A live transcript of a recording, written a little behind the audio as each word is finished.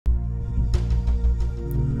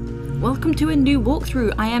Welcome to a new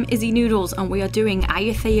walkthrough. I am Izzy Noodles and we are doing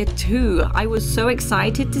Ayutthaya 2. I was so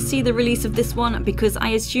excited to see the release of this one because I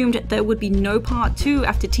assumed there would be no part 2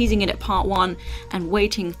 after teasing it at part 1 and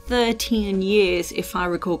waiting 13 years if I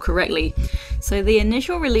recall correctly. So the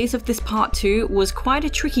initial release of this part 2 was quite a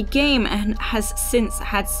tricky game and has since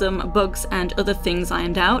had some bugs and other things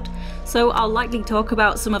ironed out. So I'll likely talk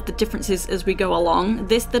about some of the differences as we go along.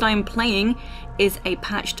 This that I'm playing is a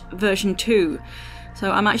patched version 2. So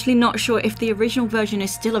I'm actually not sure if the original version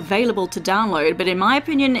is still available to download, but in my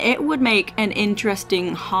opinion it would make an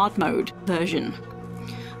interesting hard mode version.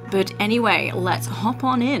 But anyway, let's hop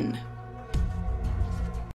on in.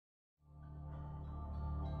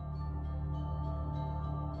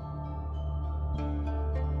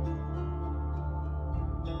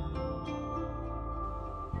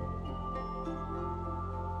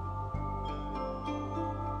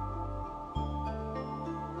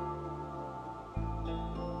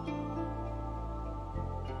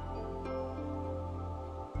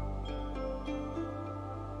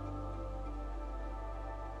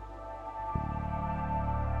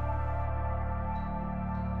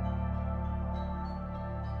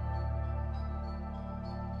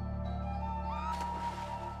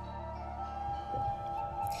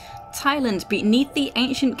 Thailand, beneath the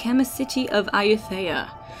ancient chemist city of Ayutthaya.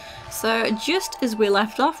 So just as we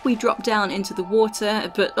left off, we dropped down into the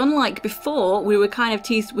water, but unlike before, we were kind of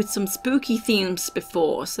teased with some spooky themes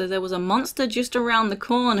before. So there was a monster just around the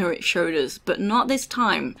corner, it showed us, but not this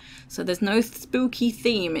time. So there's no spooky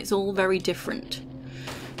theme, it's all very different.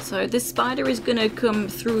 So this spider is gonna come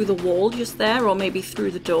through the wall just there, or maybe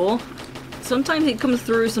through the door. Sometimes it comes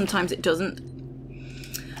through, sometimes it doesn't.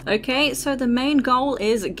 Okay, so the main goal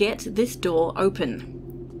is get this door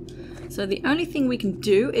open. So the only thing we can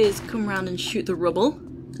do is come around and shoot the rubble.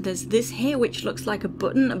 There's this here which looks like a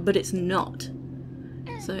button, but it's not.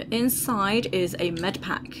 So inside is a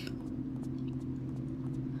Medpack.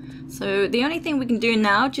 So the only thing we can do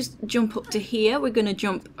now, just jump up to here. We're going to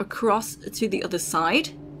jump across to the other side.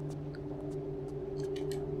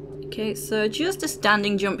 Okay, so just a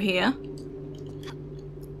standing jump here.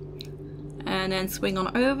 And then swing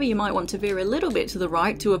on over. You might want to veer a little bit to the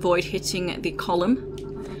right to avoid hitting the column.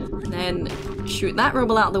 And then shoot that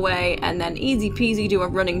rubble out of the way, and then easy peasy do a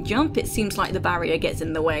running jump. It seems like the barrier gets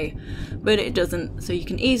in the way, but it doesn't, so you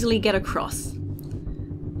can easily get across.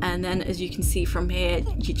 And then as you can see from here,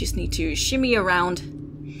 you just need to shimmy around,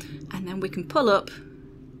 and then we can pull up.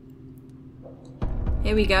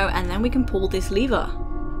 Here we go, and then we can pull this lever.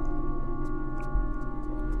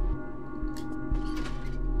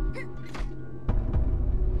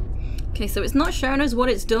 Okay, so it's not showing us what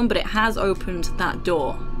it's done, but it has opened that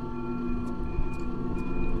door.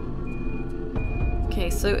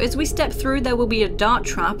 Okay, so as we step through, there will be a dart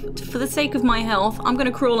trap. For the sake of my health, I'm going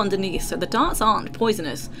to crawl underneath, so the darts aren't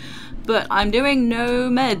poisonous. But I'm doing no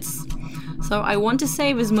meds, so I want to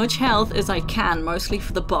save as much health as I can, mostly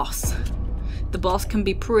for the boss. The boss can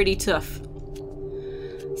be pretty tough.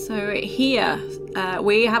 So here,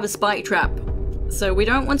 we have a spike trap. So we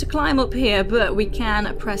don't want to climb up here, but we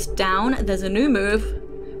can press down. There's a new move.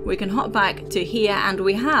 We can hop back to here, and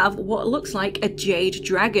we have what looks like a jade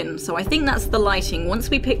dragon. So I think that's the lighting. Once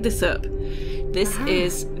we pick this up, this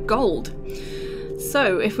is gold.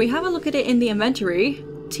 So if we have a look at it in the inventory,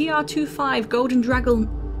 TR25 golden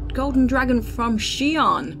dragon from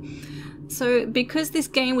Xi'an. So because this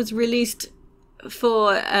game was released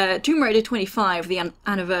for Tomb Raider 25, the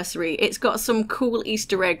anniversary, it's got some cool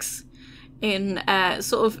Easter eggs in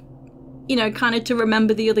sort of, you know, kind of to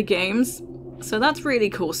remember the other games. So that's really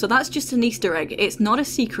cool. So that's just an Easter egg. It's not a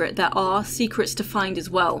secret. There are secrets to find as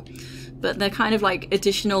well, but they're kind of like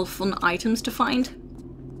additional fun items to find.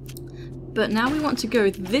 But now we want to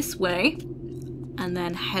go this way and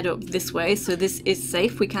then head up this way. So this is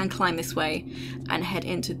safe. We can climb this way and head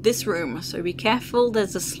into this room. So be careful.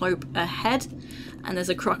 There's a slope ahead and there's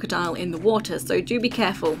a crocodile in the water. So do be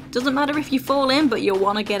careful. Doesn't matter if you fall in, but you'll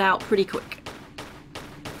want to get out pretty quick.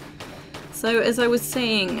 So as I was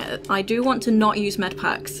saying, I do want to not use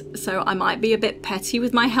medpacks. So I might be a bit petty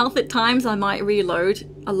with my health at times. I might reload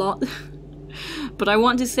a lot. But I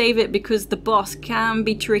want to save it because the boss can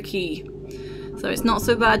be tricky. So it's not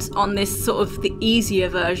so bad on this sort of the easier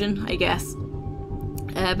version, I guess.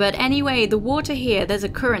 But anyway, the water here, there's a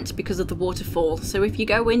current because of the waterfall. So if you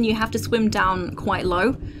go in, you have to swim down quite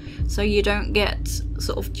low, so you don't get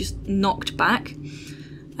sort of just knocked back.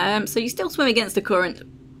 So you still swim against the current,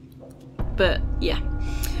 but yeah.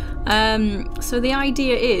 So the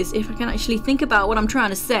idea is, if I can actually think about what I'm trying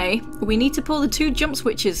to say, we need to pull the two jump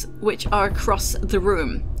switches which are across the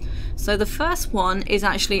room. So the first one is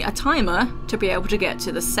actually a timer to be able to get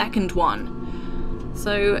to the second one.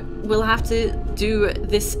 So we'll have to do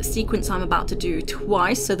this sequence I'm about to do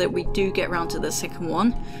twice so that we do get around to the second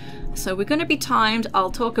one. So we're going to be timed. I'll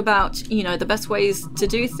talk about, you know, the best ways to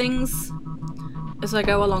do things as I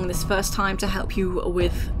go along this first time to help you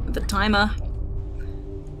with the timer.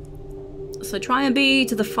 So try and be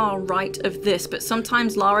to the far right of this, but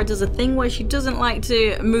sometimes Lara does a thing where she doesn't like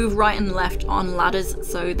to move right and left on ladders,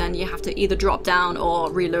 so then you have to either drop down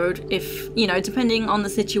or reload if, you know, depending on the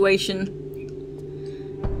situation.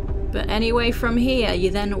 But anyway, from here you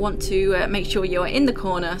then want to make sure you're in the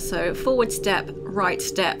corner, so forward step, right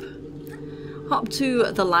step. Hop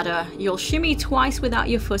to the ladder. You'll shimmy twice without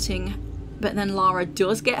your footing, but then Lara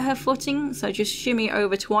does get her footing, so just shimmy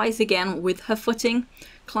over twice again with her footing.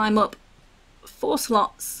 Climb up 4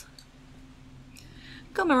 slots.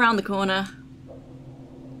 Come around the corner.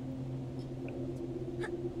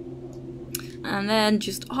 And then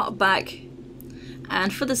just hop back.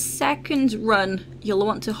 And for the second run, you'll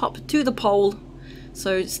want to hop to the pole.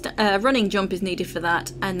 So running jump is needed for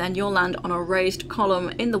that, and then you'll land on a raised column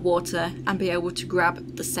in the water and be able to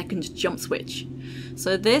grab the second jump switch.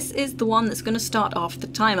 So this is the one that's going to start off the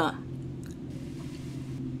timer.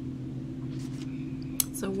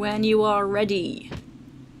 So when you are ready.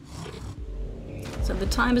 So the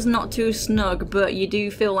timer's not too snug, but you do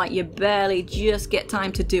feel like you barely just get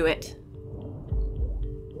time to do it.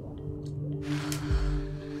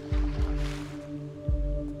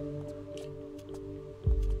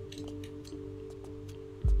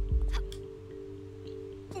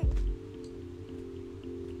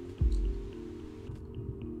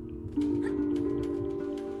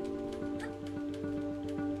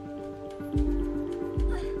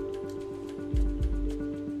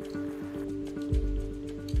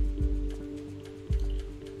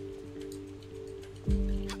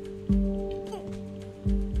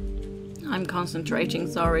 I'm concentrating,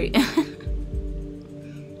 sorry.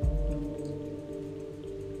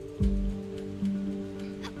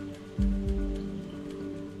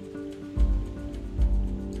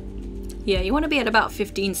 Yeah, you want to be at about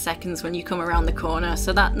 15 seconds when you come around the corner,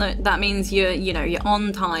 so that means you're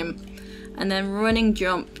on time. And then running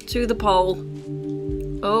jump to the pole.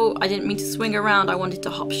 Oh, I didn't mean to swing around, I wanted to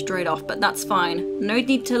hop straight off, but that's fine. No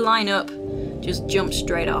need to line up, just jump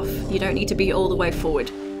straight off. You don't need to be all the way forward.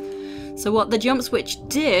 So what the jump switch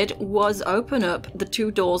did was open up the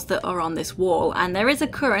 2 doors that are on this wall, and there is a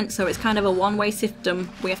current, so it's kind of a one-way system.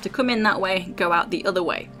 We have to come in that way, go out the other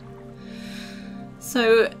way.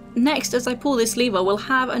 So next, as I pull this lever, we'll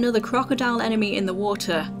have another crocodile enemy in the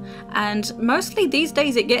water, and mostly these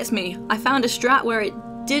days it gets me. I found a strat where it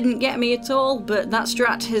didn't get me at all, but that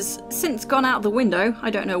strat has since gone out the window.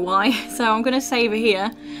 I don't know why, so I'm going to save it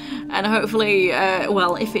here. And hopefully,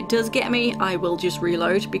 well, if it does get me, I will just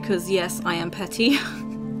reload, because yes, I am petty.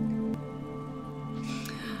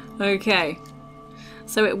 Okay,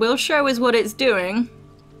 so it will show us what it's doing,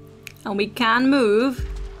 and we can move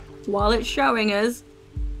while it's showing us.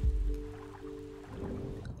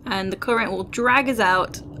 And the current will drag us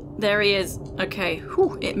out. There he is. Okay,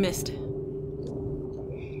 whew, it missed.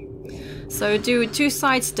 So do 2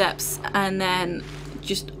 side steps and then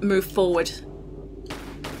just move forward.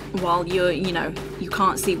 While you're, you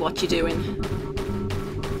can't see what you're doing.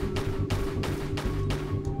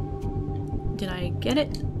 Did I get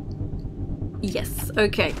it? Yes,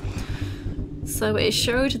 okay. So it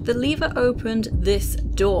showed the lever opened this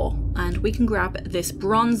door, and we can grab this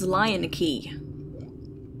bronze lion key.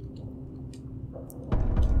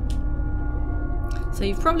 So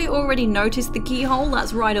you've probably already noticed the keyhole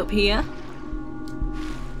that's right up here.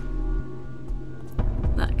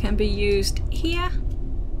 That can be used here.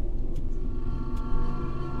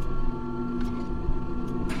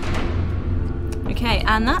 Okay,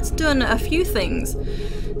 and that's done a few things.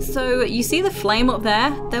 So you see the flame up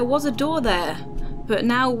there? There was a door there, but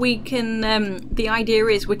now we can, the idea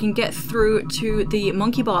is we can get through to the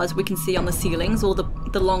monkey bars we can see on the ceilings, or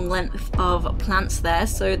the long length of plants there.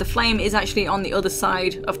 So the flame is actually on the other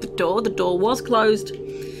side of the door. The door was closed.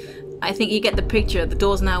 I think you get the picture, the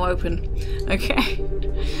door's now open. Okay.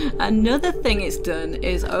 Another thing it's done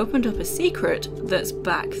is opened up a secret that's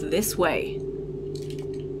back this way.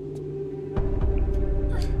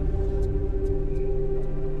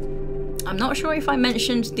 I'm not sure if I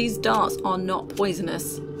mentioned these darts are not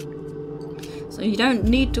poisonous, so you don't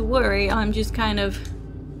need to worry. I'm just kind of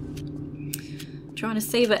trying to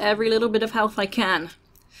save every little bit of health I can.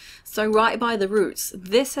 So right by the roots,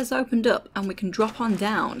 this has opened up and we can drop on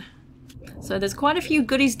down. So there's quite a few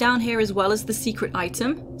goodies down here as well as the secret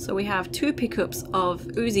item. So we have 2 pickups of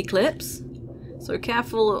Uzi clips, So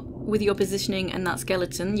careful with your positioning and that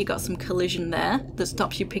skeleton. You got some collision there that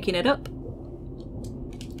stops you picking it up.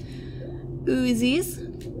 Uzis.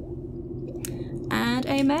 And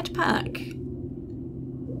a Medpack.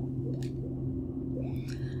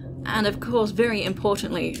 And of course, very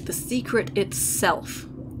importantly, the secret itself.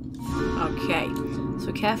 Okay,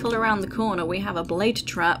 so careful around the corner. We have a blade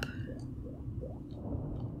trap.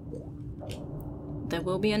 There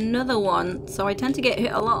will be another one, so I tend to get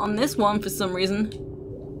hit a lot on this one for some reason.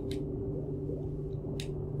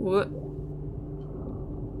 What?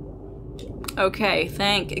 Okay,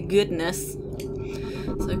 thank goodness.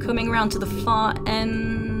 So coming around to the far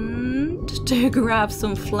end to grab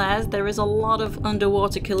some flares. There is a lot of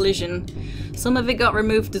underwater collision. Some of it got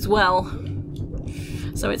removed as well,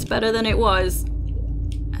 so it's better than it was.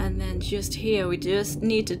 And then just here, we just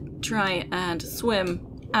need to try and swim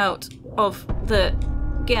out of the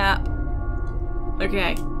gap.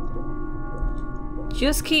 Okay.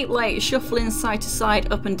 Just keep like shuffling side to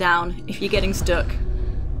side, up and down if you're getting stuck.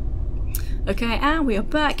 Okay, and we are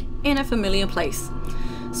back in a familiar place.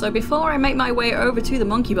 So before I make my way over to the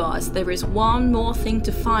monkey bars, there is one more thing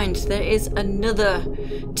to find. There is another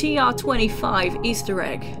TR25 Easter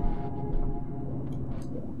egg.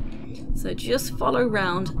 So just follow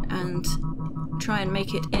round and try and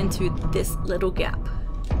make it into this little gap.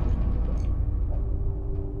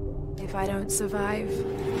 If I don't survive,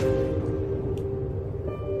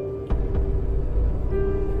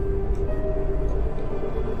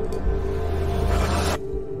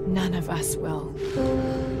 none of us will.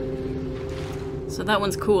 So that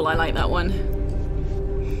one's cool, I like that one.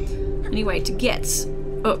 Anyway, to get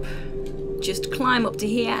up, just climb up to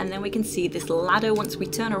here and then we can see this ladder once we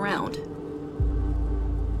turn around.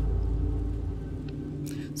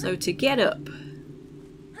 So to get up,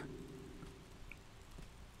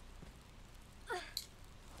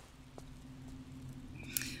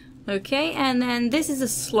 okay, and then this is a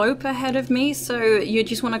slope ahead of me, so you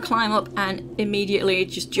just want to climb up and immediately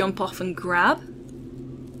just jump off and grab.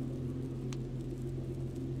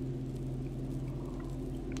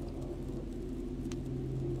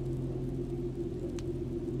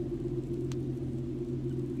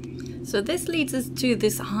 So this leads us to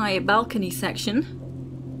this high balcony section.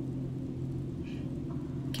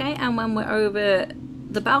 Okay, and when we're over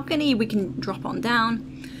the balcony, we can drop on down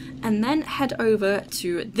and then head over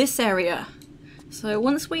to this area. So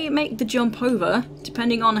once we make the jump over,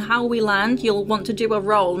 depending on how we land, you'll want to do a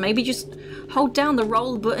roll. Maybe just hold down the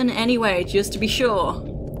roll button anyway, just to be sure.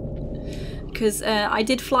 Because I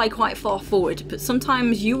did fly quite far forward, but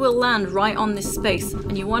sometimes you will land right on this space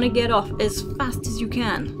and you want to get off as fast as you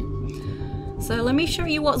can. So let me show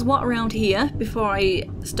you what's what around here before I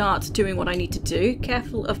start doing what I need to do.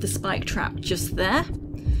 Careful of the spike trap just there.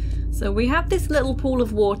 So we have this little pool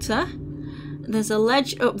of water. There's a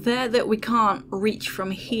ledge up there that we can't reach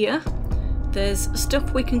from here. There's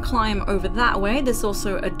stuff we can climb over that way. There's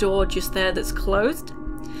also a door just there that's closed.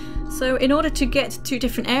 So in order to get to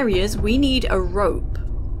different areas, we need a rope.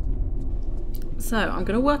 So I'm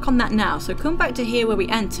going to work on that now. So come back to here where we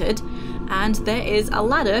entered, and there is a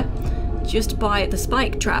ladder just by the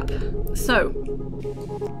spike trap. So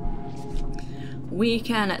we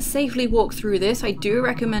can safely walk through this. I do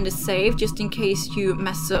recommend a save just in case you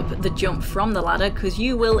mess up the jump from the ladder, because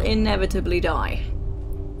you will inevitably die.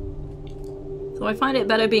 So I find it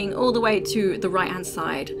better being all the way to the right hand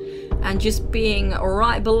side and just being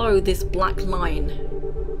right below this black line.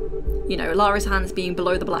 You know, Lara's hands being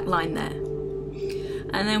below the black line there.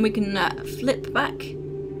 And then we can flip back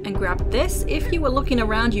and grab this. If you were looking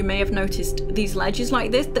around, you may have noticed these ledges like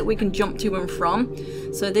this that we can jump to and from.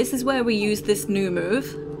 So this is where we use this new move.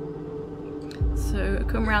 So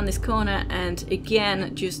come around this corner and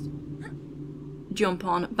again just jump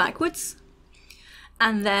on backwards.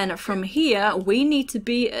 And then from here we need to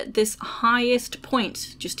be at this highest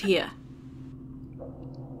point just here.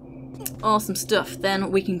 Awesome stuff. Then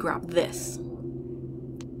we can grab this.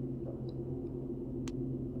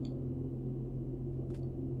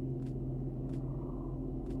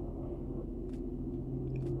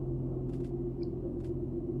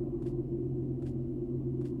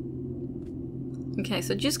 Okay,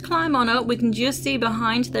 so just climb on up. We can just see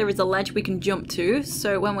behind there is a ledge we can jump to.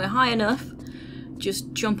 So when we're high enough,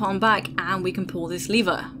 just jump on back and we can pull this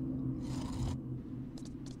lever.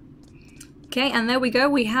 Okay, and there we go.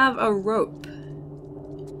 We have a rope.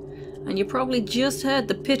 And you probably just heard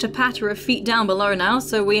the pitter-patter of feet down below now.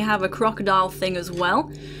 So we have a crocodile thing as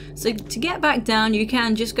well. So to get back down, you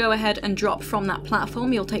can just go ahead and drop from that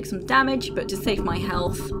platform. You'll take some damage, but to save my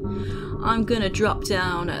health, I'm gonna drop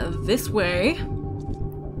down this way.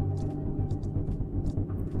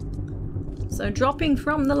 So So dropping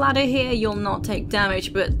from the ladder here, you'll not take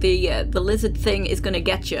damage, but the lizard thing is going to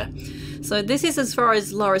get you. So this is as far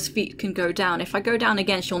as Lara's feet can go down. If I go down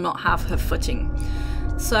again, she'll not have her footing.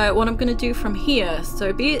 So what I'm going to do from here,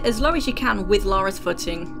 so be as low as you can with Lara's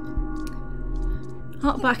footing.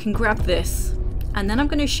 Hop back and grab this. And then I'm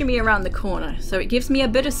going to shimmy around the corner. So it gives me a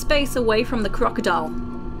bit of space away from the crocodile.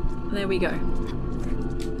 There we go.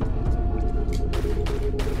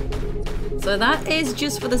 So that is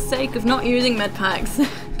just for the sake of not using medpacks.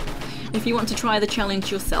 If you want to try the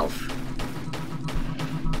challenge yourself.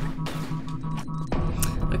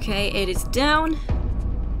 Okay, it is down.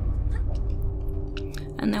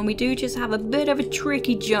 And then we do just have a bit of a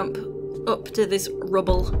tricky jump up to this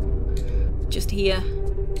rubble. Just here.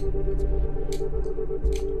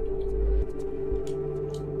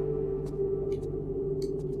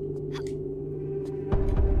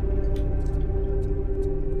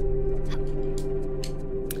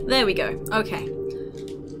 There we go. Okay.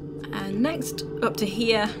 And next up to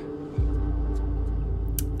here.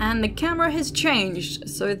 And the camera has changed.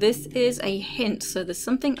 So this is a hint. So there's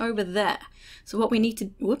something over there. So what we need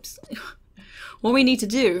to, whoops. What we need to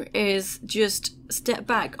do is just step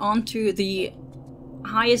back onto the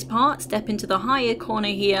highest part, step into the higher corner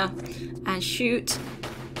here and shoot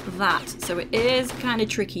that. So it is kind of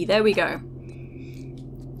tricky. There we go.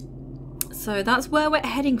 So that's where we're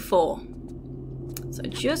heading for. So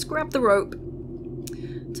just grab the rope,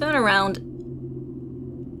 turn around,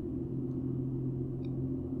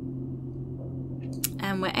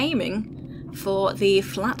 and we're aiming for the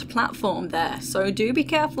flat platform there. So do be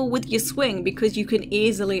careful with your swing because you can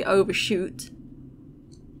easily overshoot.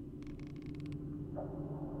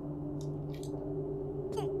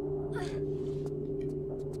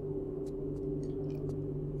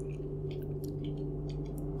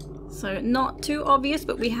 So not too obvious,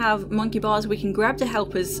 but we have monkey bars we can grab to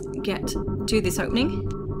help us get to this opening.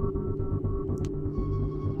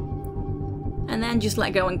 And then just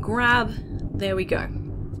let go and grab. There we go.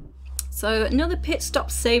 So another pit stop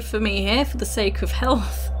save for me here for the sake of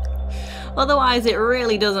health. Otherwise it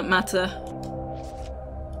really doesn't matter.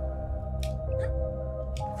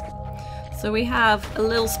 So we have a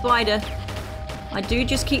little spider. I do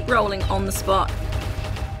just keep rolling on the spot.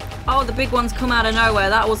 Oh, the big ones come out of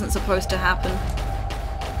nowhere. That wasn't supposed to happen.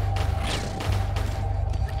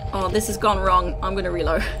 Oh, this has gone wrong. I'm gonna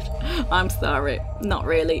reload. I'm sorry. Not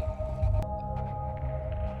really.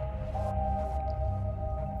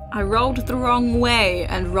 I rolled the wrong way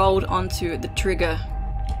and rolled onto the trigger.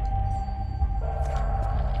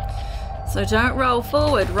 So don't roll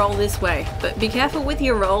forward, roll this way. But be careful with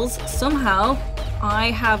your rolls. Somehow,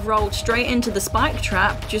 I have rolled straight into the spike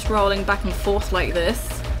trap, just rolling back and forth like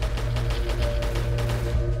this.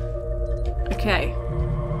 Okay.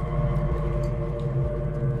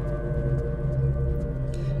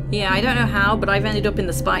 Yeah, I don't know how, but I've ended up in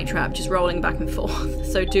the spike trap, just rolling back and forth.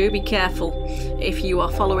 So do be careful if you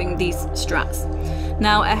are following these strats.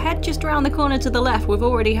 Now, ahead just around the corner to the left, we've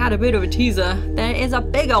already had a bit of a teaser. There is a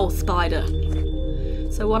big old spider.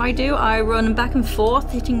 So what I do, I run back and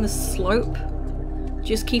forth, hitting the slope.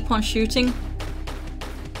 Just keep on shooting.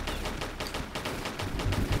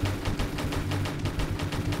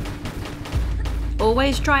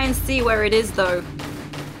 Always try and see where it is though.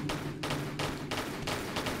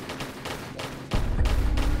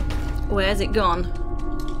 Where's it gone?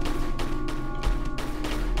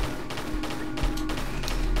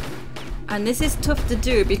 And this is tough to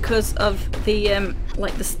do because of the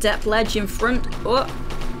like the step ledge in front. Oh.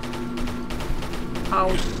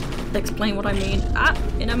 I'll explain what I mean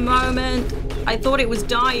in a moment. I thought it was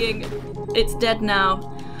dying. It's dead now.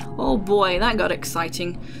 Oh boy, that got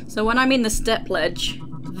exciting. So when I'm in the step ledge,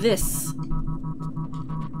 this,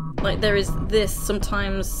 like there is this,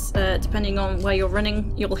 sometimes depending on where you're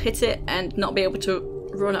running, you'll hit it and not be able to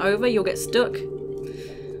run over, you'll get stuck.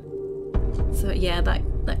 So yeah,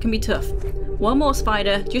 that can be tough. One more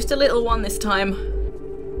spider, just a little one this time.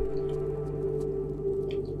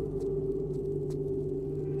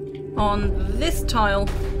 On this tile,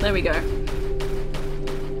 there we go.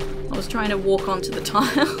 I was trying to walk onto the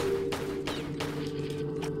tile.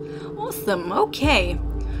 Awesome, okay.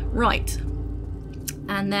 Right.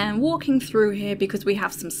 And then walking through here, because we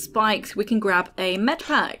have some spikes, we can grab a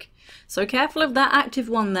medpack. So careful of that active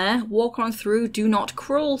one there. Walk on through, do not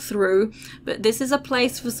crawl through. But this is a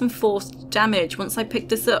place for some forced damage once I pick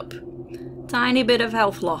this up. Tiny bit of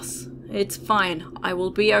health loss. It's fine, I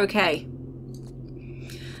will be okay.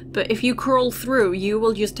 But if you crawl through, you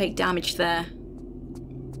will just take damage there.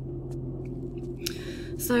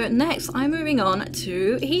 So So next I'm moving on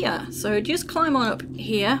to here. So just climb on up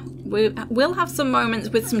here. We'll have some moments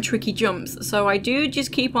with some tricky jumps. So I do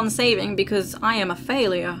just keep on saving because I am a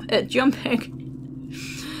failure at jumping.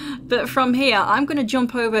 But from here, I'm going to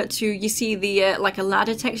jump over to, you see the like a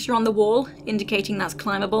ladder texture on the wall, indicating that's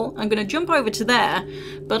climbable. I'm going to jump over to there,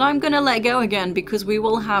 but I'm going to let go again because we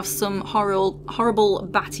will have some horrible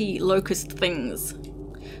batty locust things.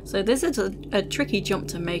 So this is a tricky jump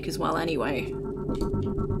to make as well anyway.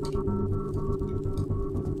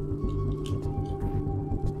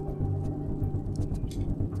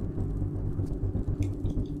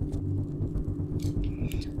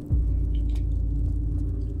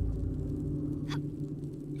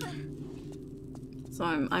 So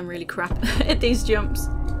I'm really crap at these jumps.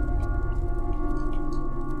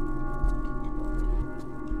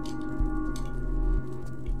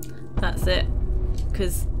 That's it.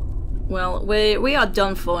 Because, well, we are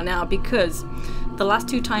done for now because the last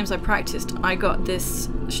 2 times I practiced, I got this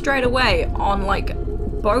straight away on like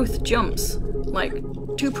both jumps. Like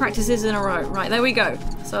 2 practices in a row. Right, there we go.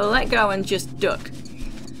 So let go and just duck.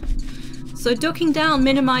 So ducking down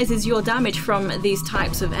minimizes your damage from these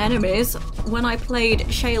types of enemies. When I played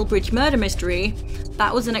Shalebridge Murder Mystery,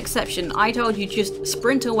 that was an exception. I told you just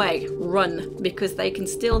sprint away, run, because they can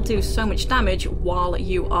still do so much damage while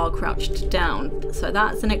you are crouched down. So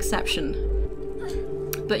that's an exception.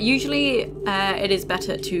 But usually it is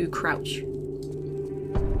better to crouch.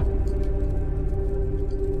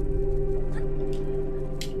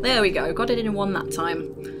 There we go, got it in one that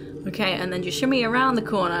time. Okay, and then just shimmy around the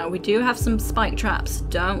corner. We do have some spike traps,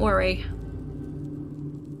 don't worry.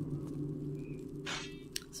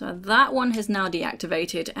 So that one has now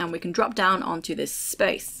deactivated and we can drop down onto this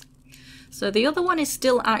space. So the other one is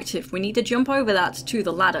still active. We need to jump over that to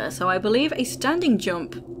the ladder. So I believe a standing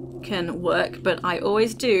jump can work, but I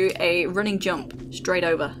always do a running jump straight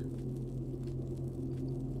over.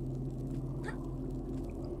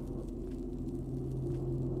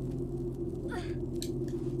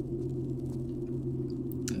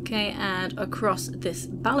 Okay, and across this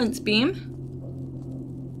balance beam.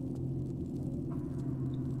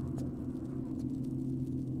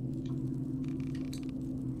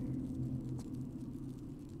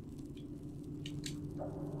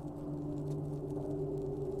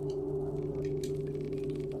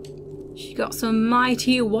 She got some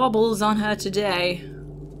mighty wobbles on her today.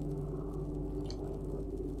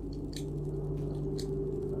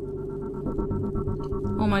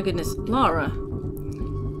 Oh my goodness, Lara.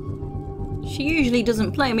 She usually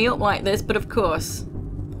doesn't play me up like this, but of course,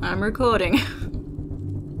 I'm recording.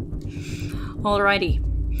 Alrighty.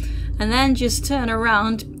 And then just turn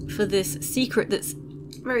around for this secret that's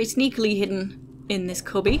very sneakily hidden in this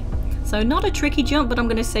cubby. So not a tricky jump, but I'm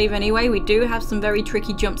going to save anyway. We do have some very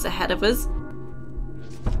tricky jumps ahead of us.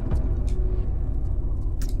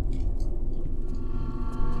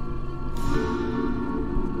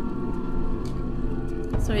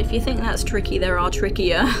 So if you think that's tricky, there are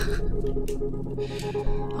trickier.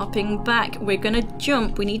 Hopping back, we're gonna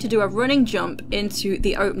jump. We need to do a running jump into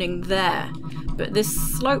the opening there. But this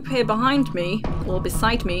slope here behind me, or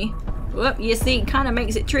beside me, whoop, you see, kind of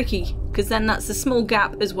makes it tricky, because then that's a small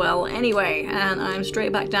gap as well. Anyway, and I'm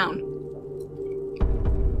straight back down.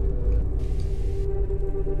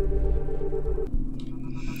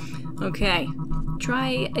 Okay,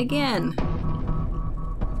 try again.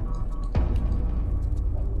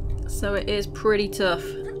 So it is pretty tough.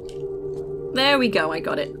 There we go, I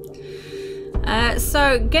got it.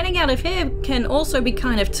 So getting out of here can also be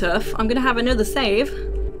kind of tough. I'm gonna have another save.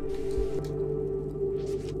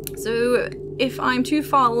 So if I'm too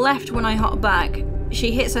far left when I hop back,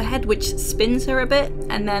 she hits her head, which spins her a bit,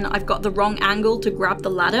 and then I've got the wrong angle to grab the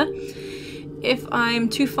ladder. If I'm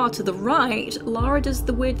too far to the right, Lara does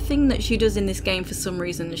the weird thing that she does in this game for some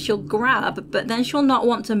reason. She'll grab, but then she'll not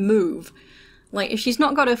want to move. Like, if she's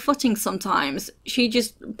not got her footing sometimes, she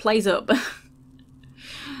just plays up.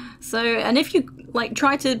 So, and if you, like,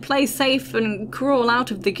 try to play safe and crawl out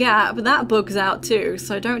of the gap, that bugs out too,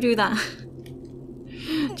 so don't do that.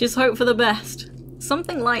 Just hope for the best.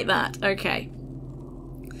 Something like that, okay.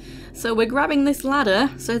 So we're grabbing this ladder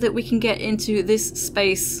so that we can get into this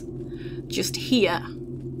space just here.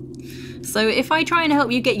 So if I try and help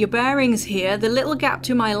you get your bearings here, the little gap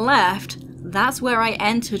to my left, that's where I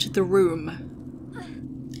entered the room.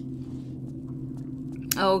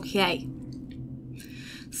 Okay.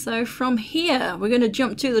 So from here, we're going to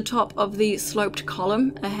jump to the top of the sloped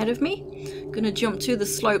column ahead of me. Going to jump to the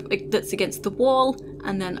slope that's against the wall,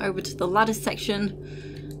 and then over to the ladder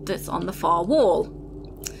section that's on the far wall.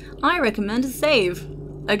 I recommend a save.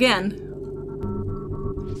 Again.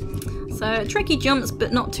 So tricky jumps,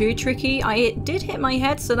 but not too tricky. I did hit my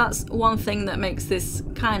head, so that's one thing that makes this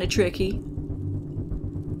kind of tricky.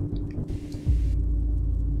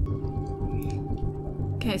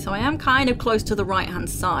 Okay, so I am kind of close to the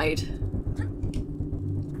right-hand side.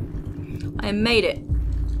 I made it.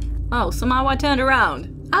 Oh, somehow I turned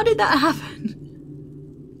around. How did that happen?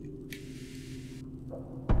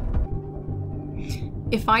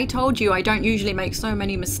 If I told you I don't usually make so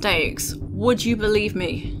many mistakes, would you believe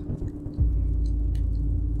me?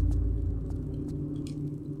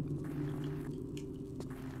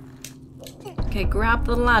 Okay, grab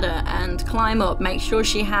the ladder and climb up. Make sure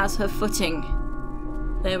she has her footing.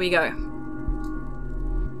 There we go.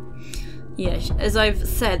 Yeah, as I've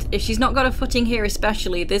said, if she's not got a footing here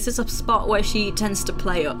especially, this is a spot where she tends to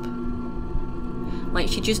play up. Like,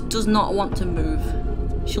 she just does not want to move.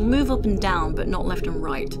 She'll move up and down, but not left and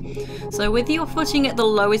right. So with your footing at the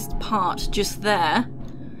lowest part, just there,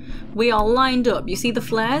 we are lined up. You see the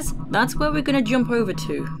flares? That's where we're going to jump over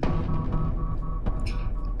to.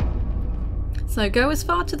 So go as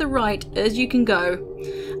far to the right as you can go,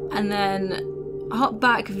 and then hop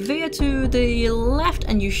back, veer to the left,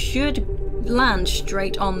 and you should land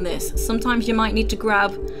straight on this. Sometimes you might need to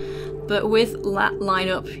grab, but with that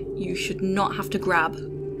lineup, you should not have to grab.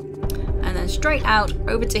 And then straight out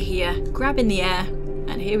over to here, grab in the air,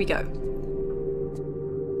 and here we go.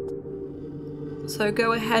 So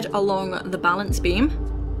go ahead along the balance beam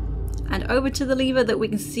and over to the lever that we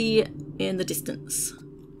can see in the distance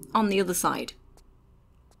on the other side.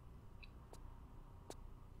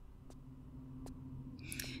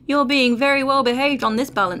 You're being very well behaved on this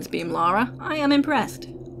balance beam, Lara. I am impressed.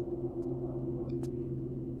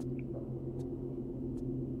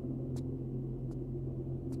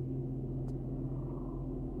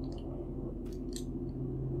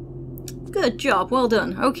 Good job, well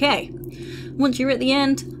done. Okay, once you're at the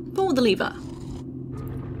end, pull the lever.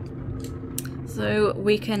 So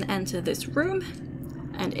we can enter this room,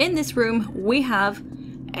 and in this room we have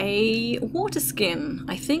a water skin.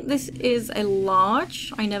 I think this is a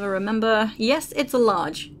large. I never remember. Yes, it's a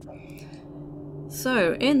large.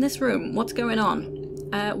 So in this room, what's going on?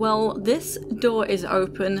 Well, this door is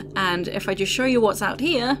open, and if I just show you what's out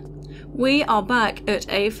here, we are back at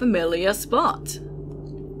a familiar spot.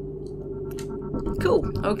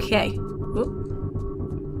 Cool, okay. Whoop.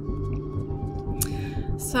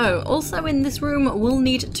 So, also in this room, we'll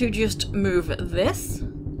need to just move this.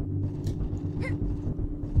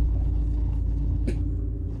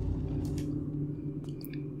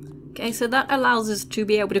 Okay, so that allows us to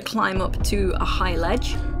be able to climb up to a high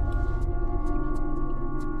ledge.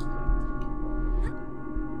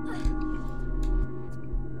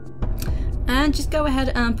 And just go ahead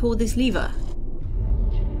and pull this lever.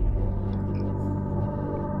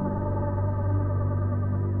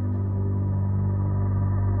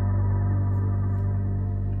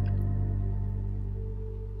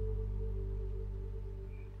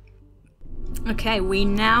 Okay, we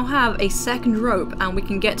now have a second rope and we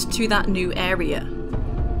can get to that new area.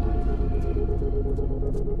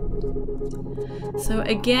 So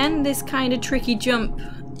again, this kind of tricky jump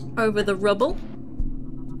over the rubble.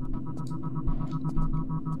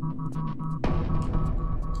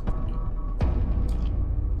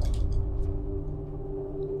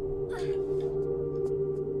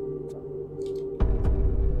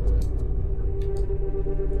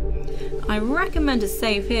 I recommend a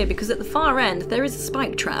save here because at the far end there is a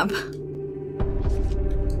spike trap.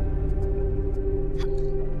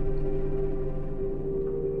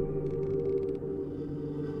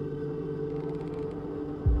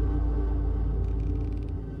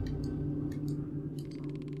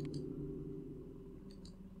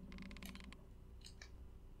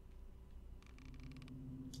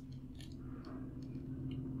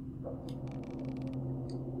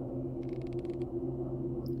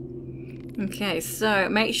 Okay, so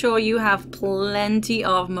make sure you have plenty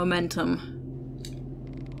of momentum.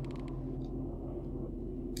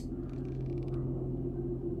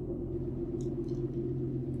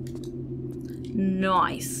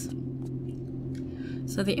 Nice.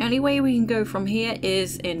 So the only way we can go from here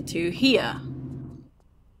is into here.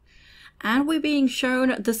 And we're being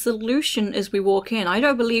shown the solution as we walk in. I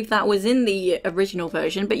don't believe that was in the original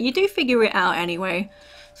version, but you do figure it out anyway.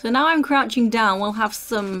 So now I'm crouching down, we'll have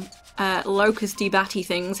some locusty batty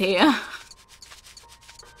things here.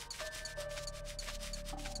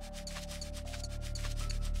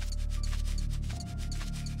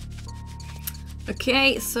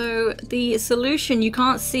 Okay, so the solution, you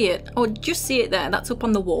can't see it, or just see it there, that's up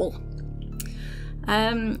on the wall.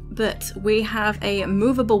 But we have a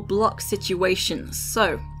movable block situation.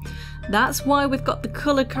 So That's why we've got the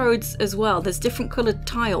colour codes as well. There's different coloured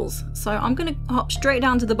tiles. So I'm going to hop straight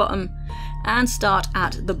down to the bottom and start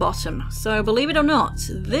at the bottom. So believe it or not,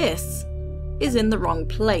 this is in the wrong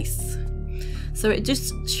place. So it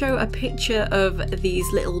just show a picture of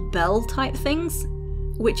these little bell type things,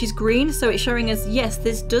 which is green. So it's showing us, yes,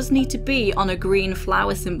 this does need to be on a green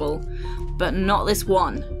flower symbol, but not this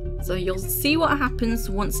one. So you'll see what happens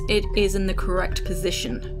once it is in the correct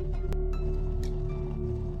position.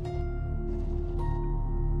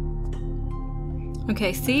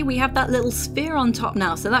 Okay, see, we have that little sphere on top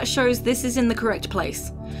now, so that shows this is in the correct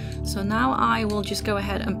place. So now I will just go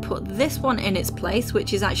ahead and put this one in its place,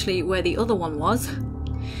 which is actually where the other one was.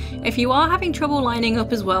 If you are having trouble lining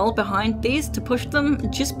up as well behind these to push them,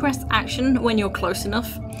 just press action when you're close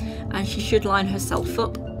enough, and she should line herself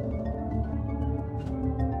up.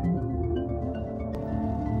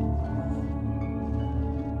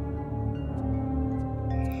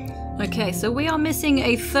 Okay, so we are missing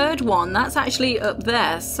a third one. That's actually up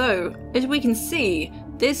there. So, as we can see,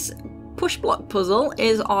 this push block puzzle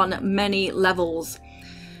is on many levels.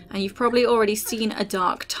 And you've probably already seen a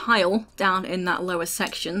dark tile down in that lower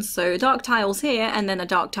section. So dark tiles here and then a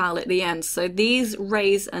dark tile at the end. So these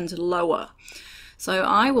raise and lower. So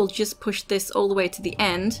I will just push this all the way to the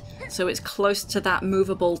end so it's close to that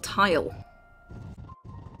movable tile.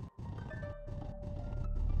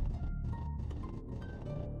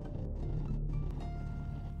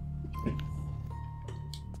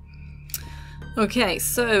 Okay,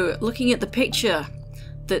 so looking at the picture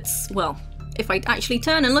that's, well, if I actually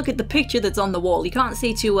turn and look at the picture that's on the wall, you can't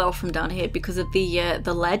see too well from down here because of the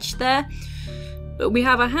ledge there. But we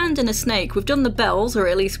have a hand and a snake. We've done the bells, or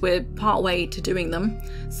at least we're part way to doing them.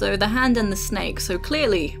 So the hand and the snake. So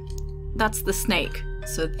clearly that's the snake.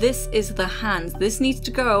 So this is the hand. This needs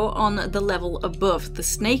to go on the level above. The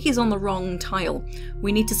snake is on the wrong tile.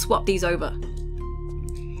 We need to swap these over.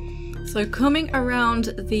 So coming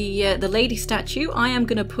around the lady statue, I am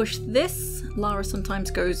going to push this. Lara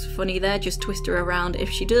sometimes goes funny there, just twist her around if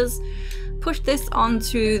she does. Push this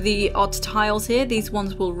onto the odd tiles here, these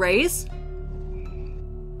ones will raise.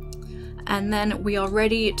 And then we are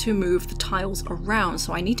ready to move the tiles around,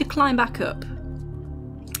 so I need to climb back up.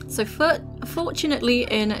 So fortunately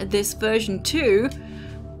in this version 2,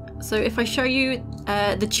 so if I show you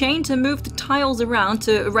the chain to move the tiles around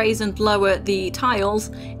to raise and lower the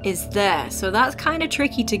tiles is there. So that's kind of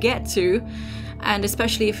tricky to get to, and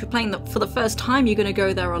especially if you're playing for the first time, you're going to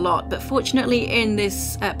go there a lot. But fortunately in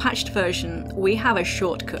this patched version, we have a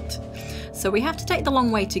shortcut. So we have to take the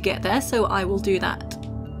long way to get there, so I will do that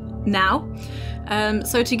now.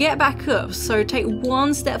 So to get back up, so take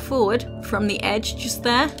one step forward from the edge just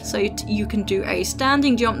there, so you can do a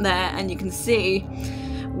standing jump there, and you can see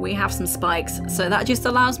we have some spikes, so that just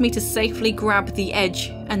allows me to safely grab the edge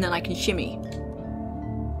and then I can shimmy.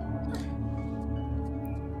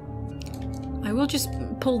 I will just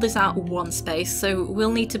pull this out one space, so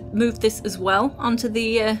we'll need to move this as well onto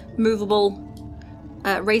the movable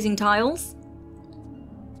raising tiles.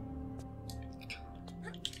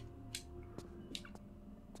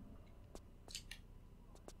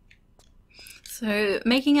 So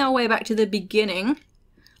making our way back to the beginning,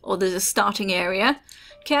 or there's a starting area.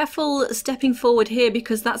 Careful stepping forward here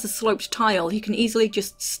because that's a sloped tile. You can easily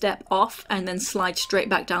just step off and then slide straight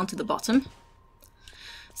back down to the bottom.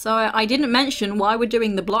 So I didn't mention why we're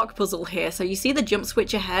doing the block puzzle here. So you see the jump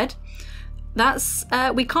switch ahead? That's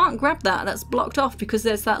we can't grab that. That's blocked off because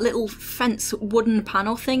there's that little fence wooden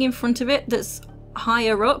panel thing in front of it that's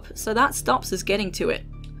higher up. So that stops us getting to it.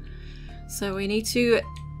 So we need to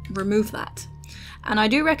remove that. And I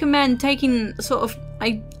do recommend taking sort of,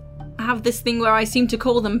 I have this thing where I seem to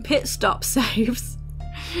call them pit stop saves.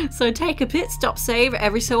 So take a pit stop save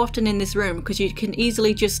every so often in this room because you can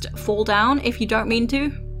easily just fall down if you don't mean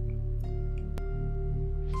to.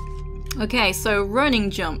 Okay, so running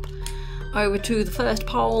jump over to the first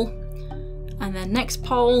pole and then next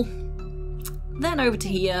pole, then over to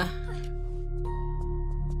here.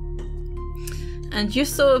 And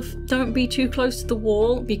just sort of don't be too close to the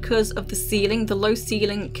wall because of the ceiling. The low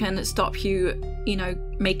ceiling can stop you, you know,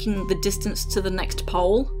 making the distance to the next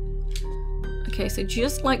pole. Okay, so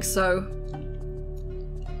just like so.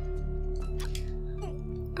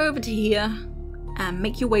 Over to here and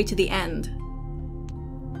make your way to the end.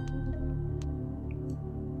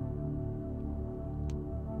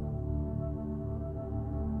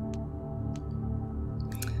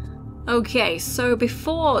 Okay, so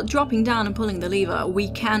before dropping down and pulling the lever, we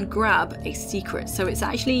can grab a secret. So it's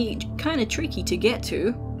actually kind of tricky to get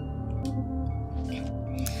to.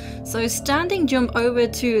 So standing jump over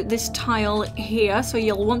to this tile here. So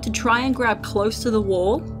you'll want to try and grab close to the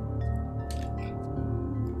wall.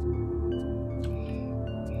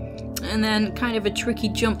 And then kind of a tricky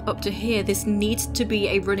jump up to here. This needs to be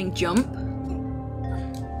a running jump.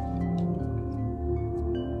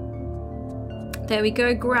 There we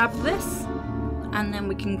go, grab this. And then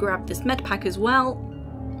we can grab this Medpack as well.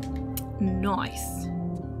 Nice.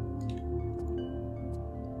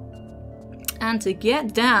 And to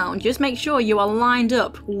get down, just make sure you are lined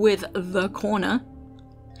up with the corner.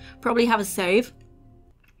 Probably have a save.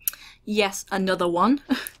 Yes, another one.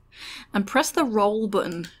 And press the roll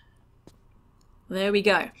button. There we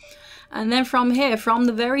go. And then from here, from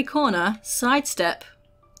the very corner, sidestep.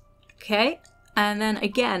 Okay. And then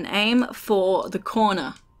again, aim for the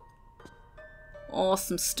corner.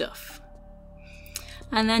 Awesome stuff.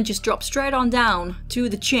 And then just drop straight on down to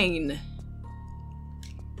the chain.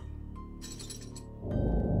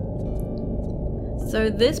 So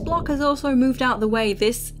this block has also moved out the way.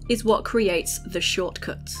 This is what creates the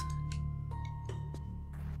shortcut.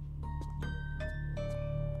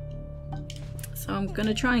 So I'm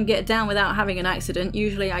gonna try and get down without having an accident.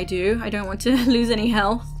 Usually I do. I don't want to lose any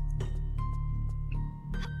health.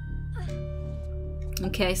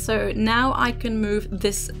 Okay, so now I can move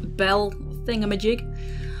this bell thingamajig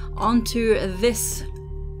onto this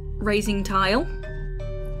raising tile.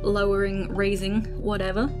 Lowering, raising,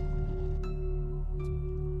 whatever.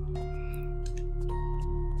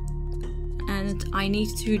 And I need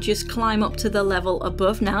to just climb up to the level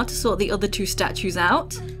above now to sort the other two statues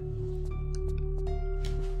out.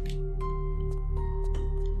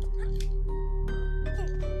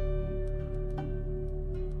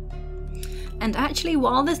 And actually,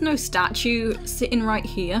 while there's no statue sitting right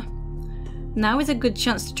here, now is a good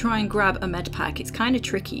chance to try and grab a Medpack. It's kind of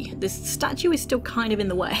tricky. This statue is still kind of in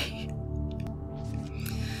the way.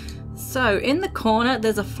 So in the corner,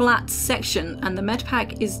 there's a flat section, and the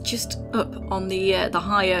Medpack is just up on the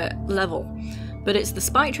higher level. But it's the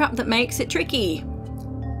spike trap that makes it tricky.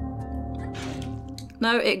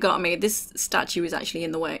 No, it got me. This statue is actually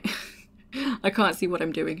in the way. I can't see what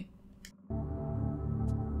I'm doing.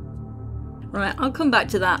 Right, I'll come back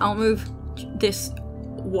to that. I'll move this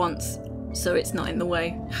once so it's not in the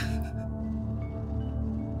way.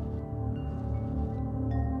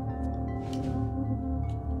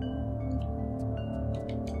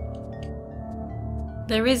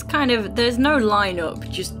 There's no line up,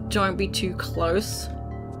 just don't be too close.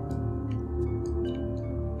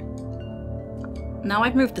 Now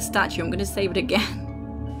I've moved the statue, I'm going to save it again.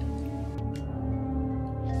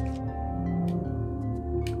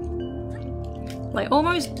 Like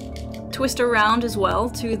almost twist around as well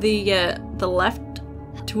to the left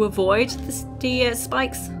to avoid the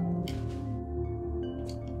spikes.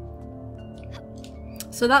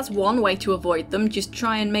 So that's one way to avoid them, just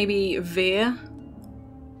try and maybe veer.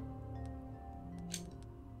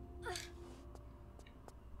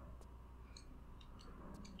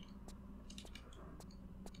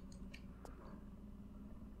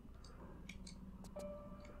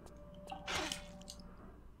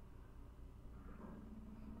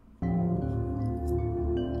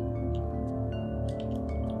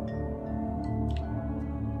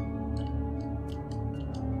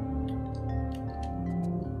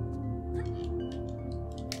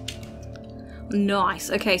 Nice.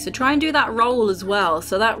 Okay, so try and do that roll as well.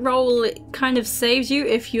 So that roll kind of saves you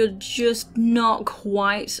if you're just not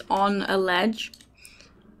quite on a ledge.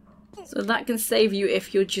 So that can save you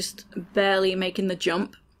if you're just barely making the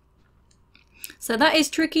jump. So that is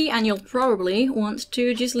tricky, and you'll probably want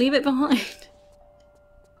to just leave it behind.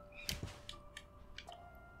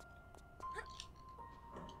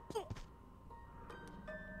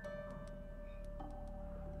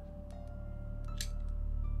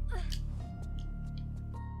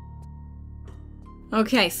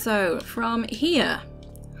 Okay, so from here,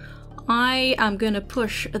 I am going to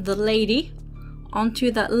push the lady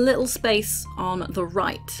onto that little space on the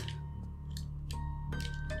right.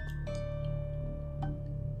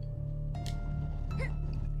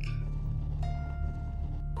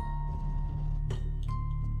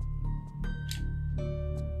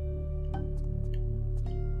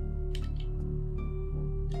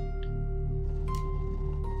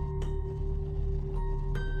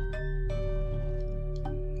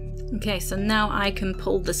 Okay, so now I can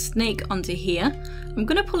pull the snake onto here. I'm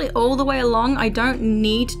going to pull it all the way along. I don't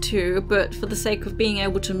need to, but for the sake of being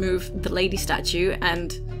able to move the lady statue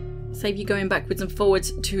and save you going backwards and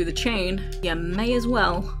forwards to the chain, you may as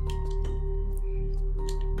well.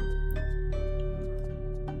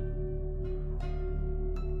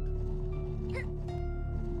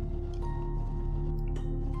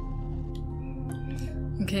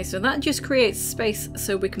 Okay, so that just creates space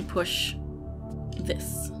so we can push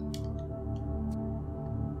this.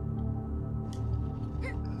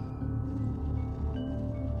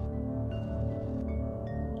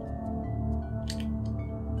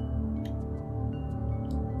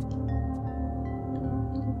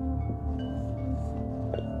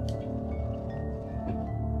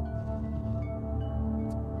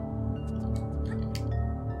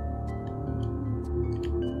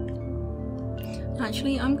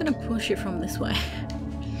 Actually, I'm gonna push it from this way.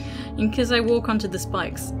 In case I walk onto the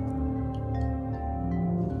spikes.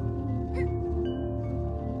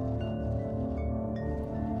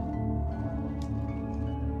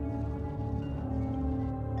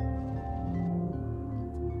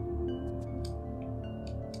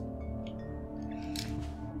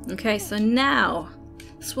 Okay, so now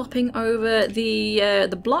swapping over the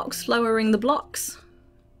blocks, lowering the blocks.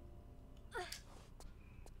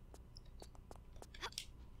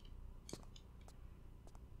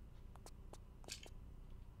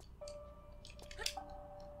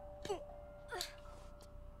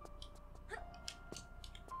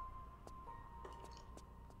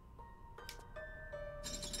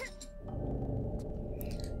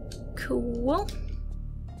 Cool.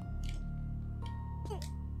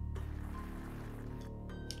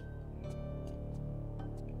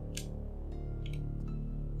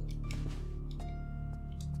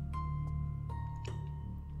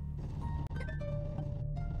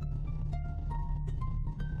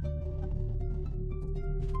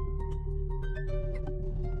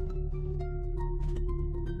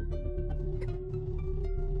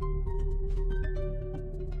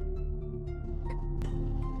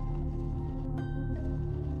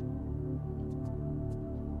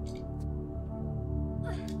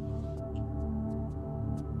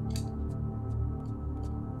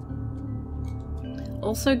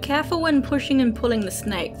 Also, careful when pushing and pulling the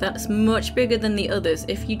snake. That's much bigger than the others.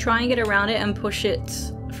 If you try and get around it and push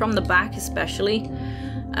it from the back especially,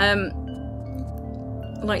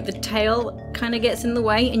 like the tail kind of gets in the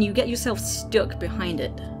way and you get yourself stuck behind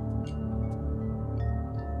it.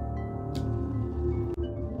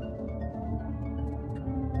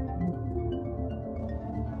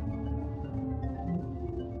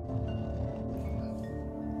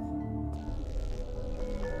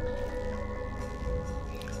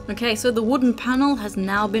 Okay, so the wooden panel has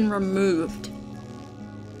now been removed.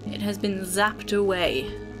 It has been zapped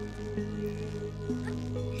away.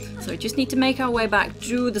 So we just need to make our way back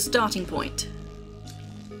to the starting point.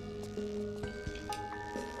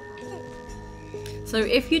 So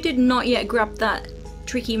if you did not yet grab that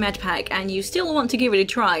tricky Medpack and you still want to give it a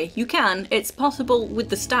try, you can. It's possible with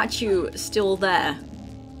the statue still there.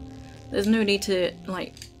 There's no need to,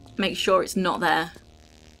 like, make sure it's not there.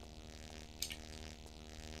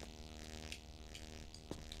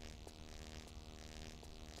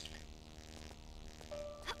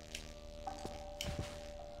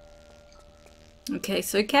 Okay,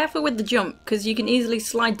 so careful with the jump, because you can easily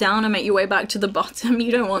slide down and make your way back to the bottom.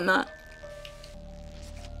 You don't want that.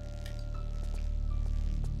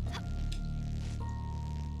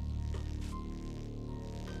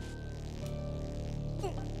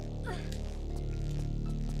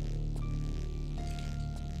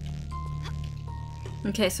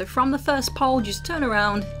 Okay, so from the first pole, just turn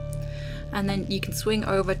around, and then you can swing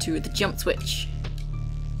over to the jump switch.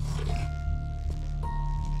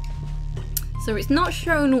 So it's not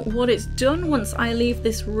shown what it's done once I leave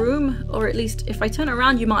this room, or at least if I turn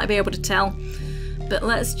around you might be able to tell. But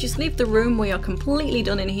let's just leave the room, we are completely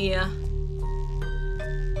done in here.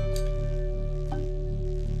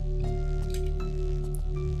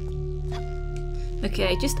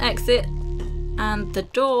 Okay, just exit, and the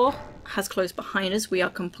door has closed behind us, we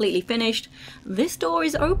are completely finished. This door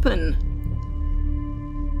is open.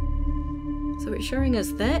 So it's showing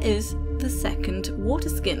us there is the second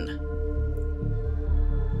Waterskin.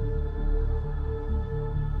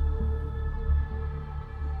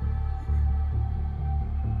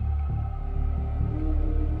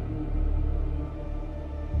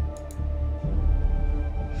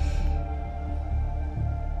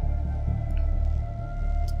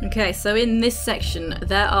 Okay, so in this section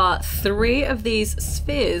there are 3 of these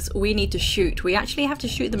spheres we need to shoot. We actually have to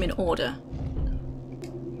shoot them in order.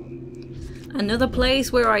 Another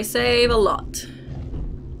place where I save a lot.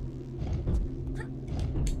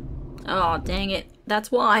 Oh, dang it.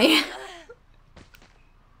 That's why.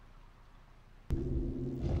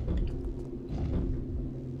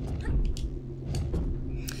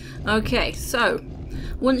 Okay, so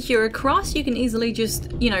once you're across you can easily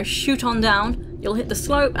just, you know, shoot on down. You'll hit the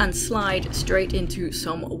slope and slide straight into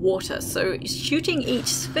some water. So shooting each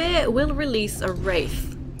sphere will release a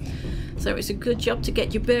wraith. So it's a good job to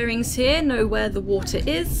get your bearings here, know where the water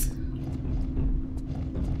is.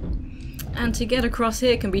 And to get across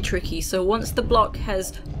here can be tricky. So once the block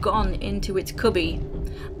has gone into its cubby,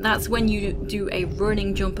 that's when you do a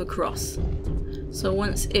running jump across. So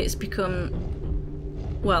once it's become,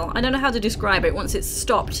 well, I don't know how to describe it, once it's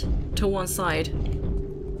stopped to one side.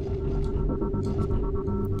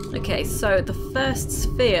 Okay, so the first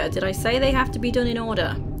sphere, did I say they have to be done in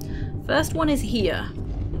order? First one is here.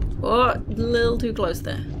 Oh, a little too close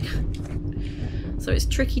there. So it's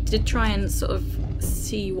tricky to try and sort of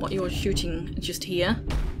see what you're shooting just here.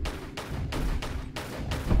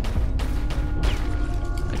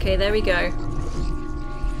 Okay, there we go.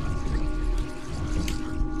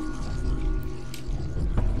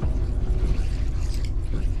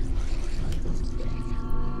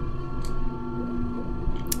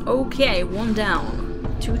 Okay, one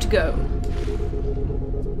down. 2 to go.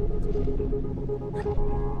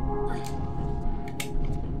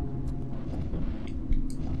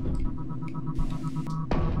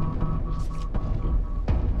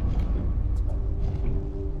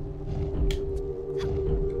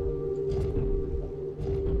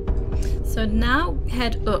 So now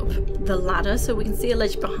head up the ladder so we can see a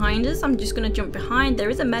ledge behind us. I'm just going to jump behind. There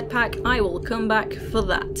is a medpack. I will come back for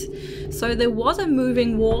that. So there was a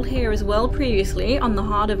moving wall here as well previously on the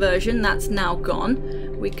harder version. That's now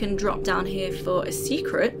gone. We can drop down here for a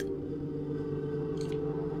secret.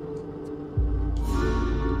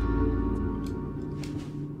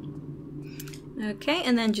 Okay,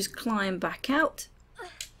 and then just climb back out.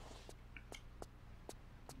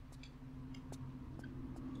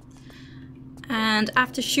 And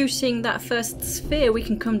after shooting that first sphere, we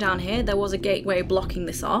can come down here. There was a gateway blocking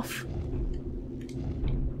this off.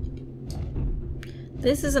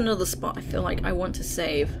 This is another spot I feel like I want to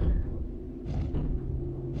save.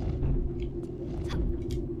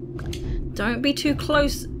 Don't be too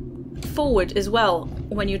close forward as well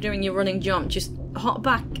when you're doing your running jump. Just hop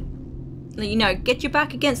back. You know, get your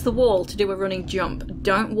back against the wall to do a running jump.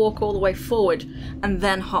 Don't walk all the way forward and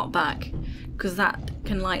then hop back, because that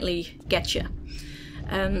can likely get you.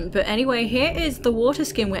 But anyway, here is the water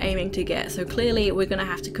skin we're aiming to get. So clearly we're going to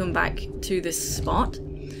have to come back to this spot.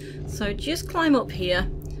 So just climb up here.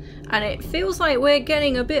 And it feels like we're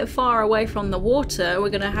getting a bit far away from the water. We're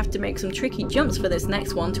going to have to make some tricky jumps for this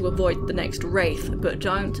next one to avoid the next wraith. But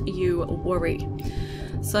don't you worry.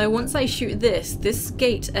 So once I shoot this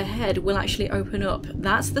gate ahead will actually open up.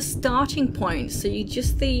 That's the starting point. So you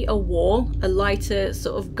just see a wall, a lighter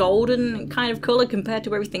sort of golden kind of colour compared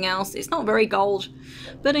to everything else. It's not very gold,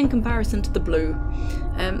 but in comparison to the blue.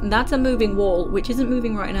 That's a moving wall, which isn't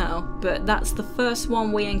moving right now, but that's the first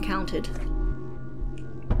one we encountered.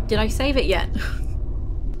 Did I save it yet?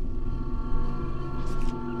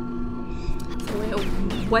 So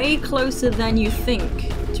we're way closer than you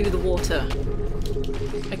think to the water.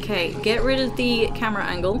 Okay, get rid of the camera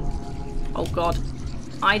angle. Oh god.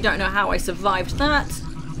 I don't know how I survived that.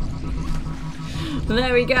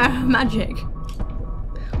 There we go, magic.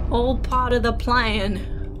 All part of the plan.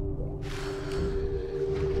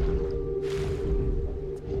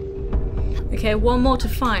 Okay, one more to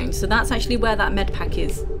find. So that's actually where that medpack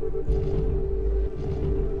is.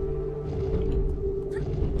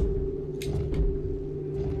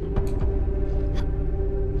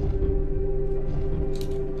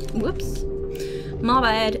 Whoops. My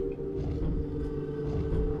bad.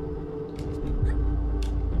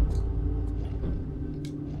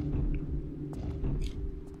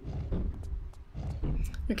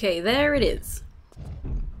 Okay, there it is.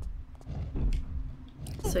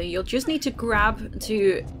 So you'll just need to grab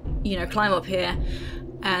to, you know, climb up here.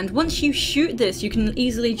 And once you shoot this, you can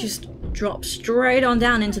easily just drop straight on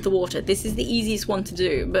down into the water. This is the easiest one to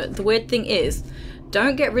do, but the weird thing is,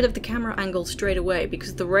 don't get rid of the camera angle straight away,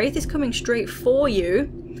 because the wraith is coming straight for you.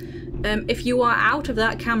 If you are out of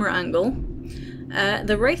that camera angle,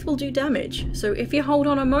 the wraith will do damage. So if you hold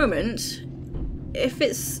on a moment, if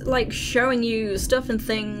it's like showing you stuff and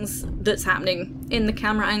things that's happening in the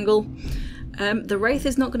camera angle, the wraith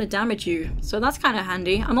is not going to damage you. So that's kind of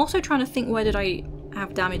handy. I'm also trying to think, where did I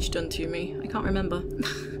have damage done to me? I can't remember.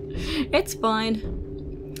 It's fine.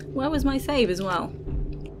 Where was my save as well?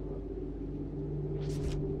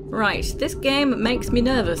 Right, this game makes me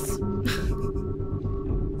nervous.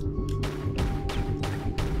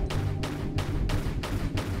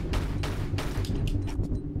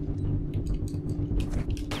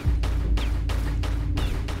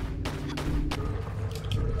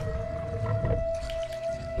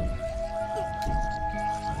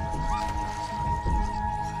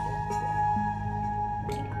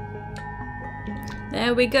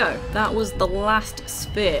 There we go. That was the last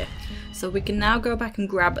sphere. So we can now go back and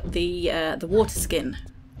grab the water skin.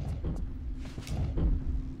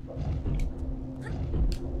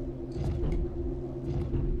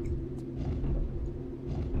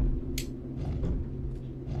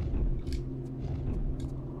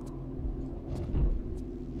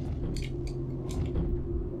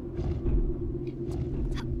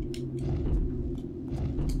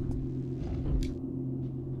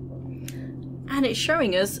 and it's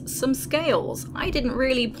showing us some scales. I didn't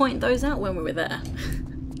really point those out when we were there.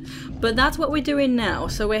 But that's what we're doing now.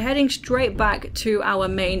 So we're heading straight back to our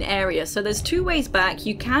main area. So there's two ways back.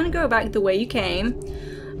 You can go back the way you came.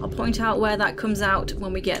 I'll point out where that comes out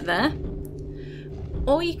when we get there.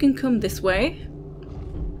 Or you can come this way.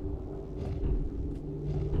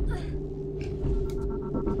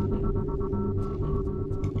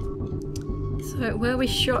 So where we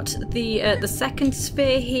shot the second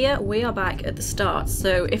sphere here, we are back at the start.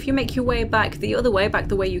 So if you make your way back the other way, back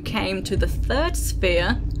the way you came to the third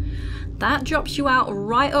sphere, that drops you out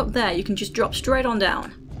right up there. You can just drop straight on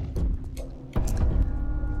down.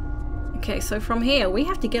 Okay, so from here we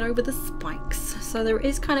have to get over the spikes. So there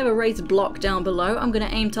is kind of a raised block down below. I'm going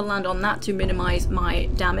to aim to land on that to minimize my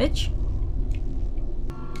damage.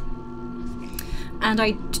 And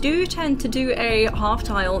I do tend to do a half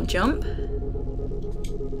tile jump.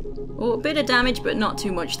 Oh, a bit of damage, but not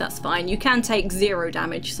too much, that's fine. You can take 0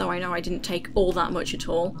 damage, so I know I didn't take all that much at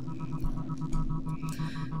all.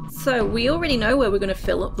 So we already know where we're going to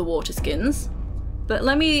fill up the water skins. But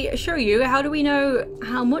let me show you, how do we know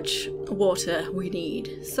how much water we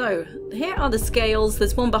need? So here are the scales.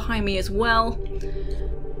 There's one behind me as well.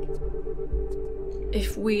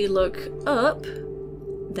 If we look up,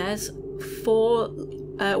 there's 4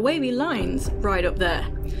 wavy lines right up there.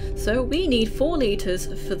 So we need 4 litres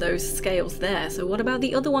for those scales there. So what about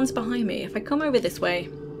the other ones behind me? If I come over this way,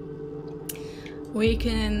 we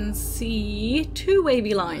can see 2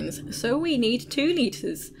 wavy lines. So we need 2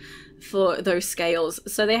 litres for those scales.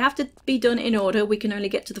 So they have to be done in order. We can only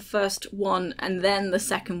get to the first one and then the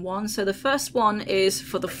second one. So the first one is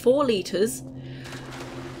for the 4 litres.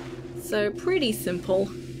 So pretty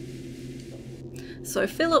simple. So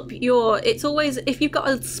fill up your, it's always, if you've got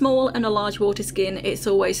a small and a large water skin, it's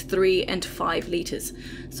always 3 and 5 litres.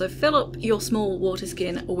 So fill up your small water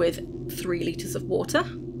skin with 3 litres of water.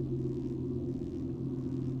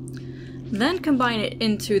 Then combine it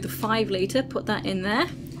into the 5 litre, put that in there.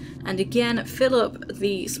 And again, fill up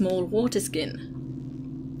the small water skin.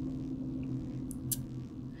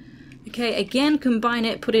 Okay, again combine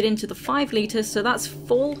it, put it into the 5 litres, so that's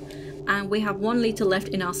full. And we have 1 litre left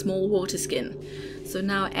in our small water skin. So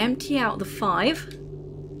now empty out the 5.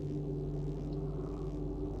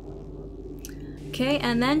 Okay,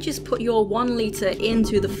 and then just put your 1 litre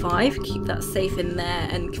into the 5, keep that safe in there,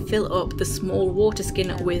 and fill up the small water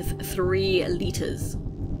skin with 3 litres.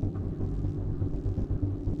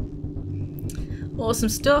 Awesome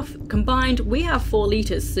stuff. Combined, we have 4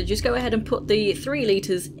 litres, so just go ahead and put the 3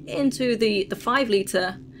 litres into the 5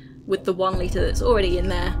 litre with the 1 litre that's already in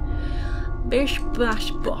there. Bish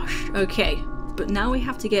bash bosh. Okay, but now we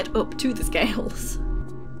have to get up to the scales.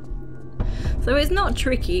 So it's not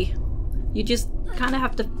tricky. You just kind of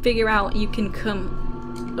have to figure out you can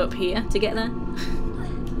come up here to get there.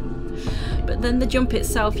 But then the jump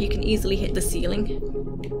itself, you can easily hit the ceiling.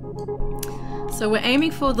 So we're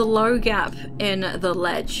aiming for the low gap in the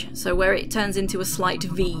ledge, so where it turns into a slight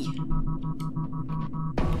V.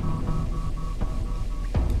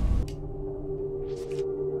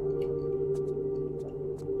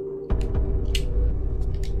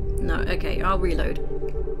 No, okay, I'll reload.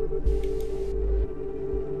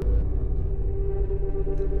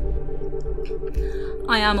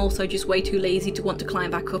 I am also just way too lazy to want to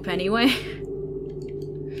climb back up anyway.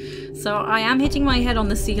 So I am hitting my head on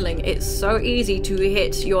the ceiling. It's so easy to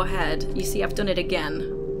hit your head. You see, I've done it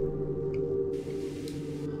again.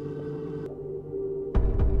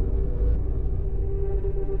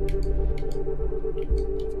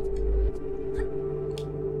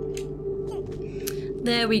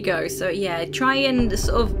 There we go. So yeah, try and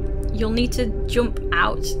sort of, you'll need to jump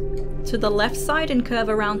out to the left side and curve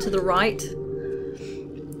around to the right.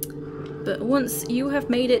 But once you have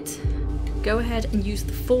made it, go ahead and use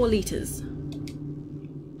the 4 litres.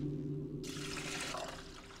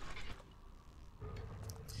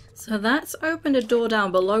 So that's opened a door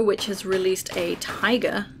down below which has released a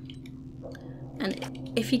tiger.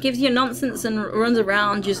 And if he gives you nonsense and runs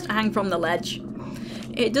around, just hang from the ledge.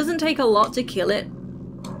 It doesn't take a lot to kill it,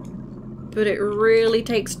 but it really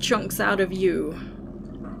takes chunks out of you.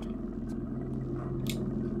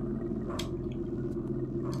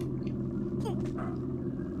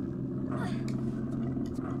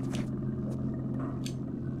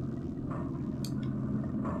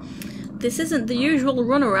 This isn't the usual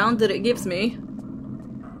runaround that it gives me.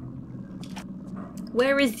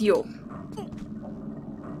 Where is you?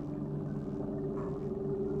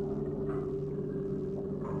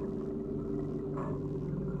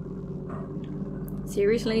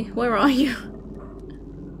 Seriously? Where are you?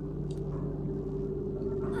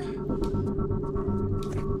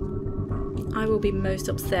 I will be most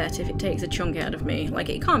upset if it takes a chunk out of me. Like,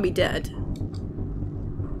 it can't be dead.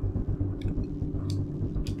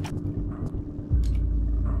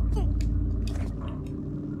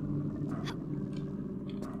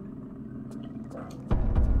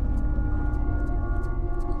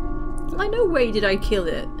 Like, no way did I kill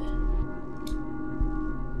it.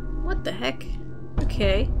 What the heck?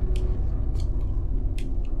 Okay.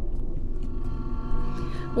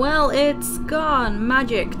 Well, it's gone.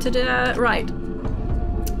 Magic. Ta-da. Right.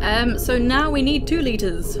 So now we need 2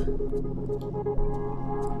 liters.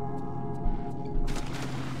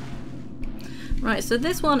 Right, so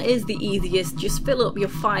this one is the easiest. Just fill up your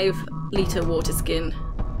 5-liter water skin.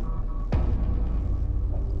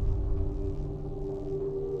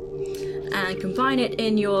 And combine it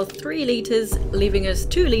in your 3 liters, leaving us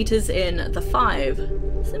 2 liters in the 5.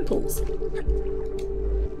 Simples.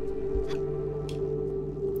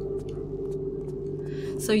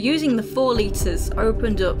 So using the 4 liters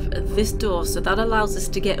opened up this door, so that allows us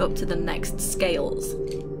to get up to the next scales.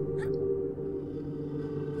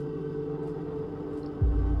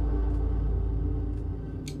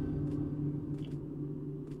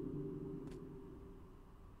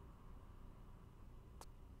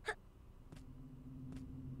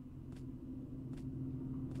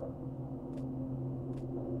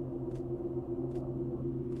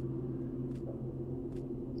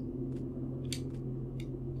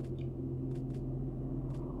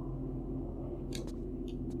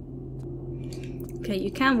 Okay,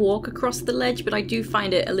 you can walk across the ledge, but I do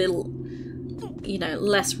find it a little, you know,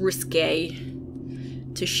 less risque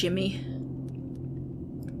to shimmy.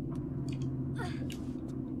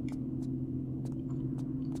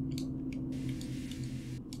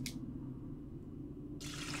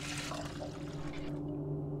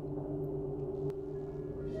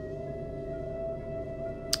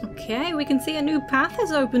 Okay, we can see a new path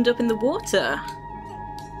has opened up in the water.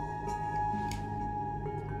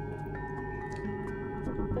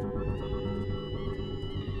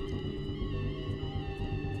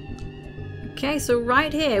 Okay, so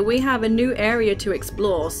right here we have a new area to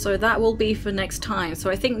explore, so that will be for next time.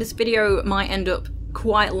 So I think this video might end up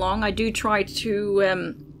quite long. I do try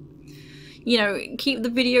to, you know, keep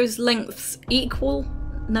the video's lengths equal,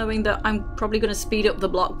 knowing that I'm probably going to speed up the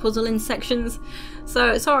block puzzle in sections.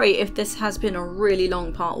 So sorry if this has been a really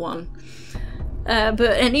long part 1. But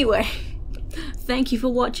anyway, thank you for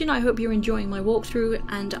watching. I hope you're enjoying my walkthrough,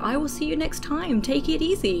 and I will see you next time. Take it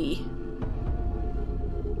easy.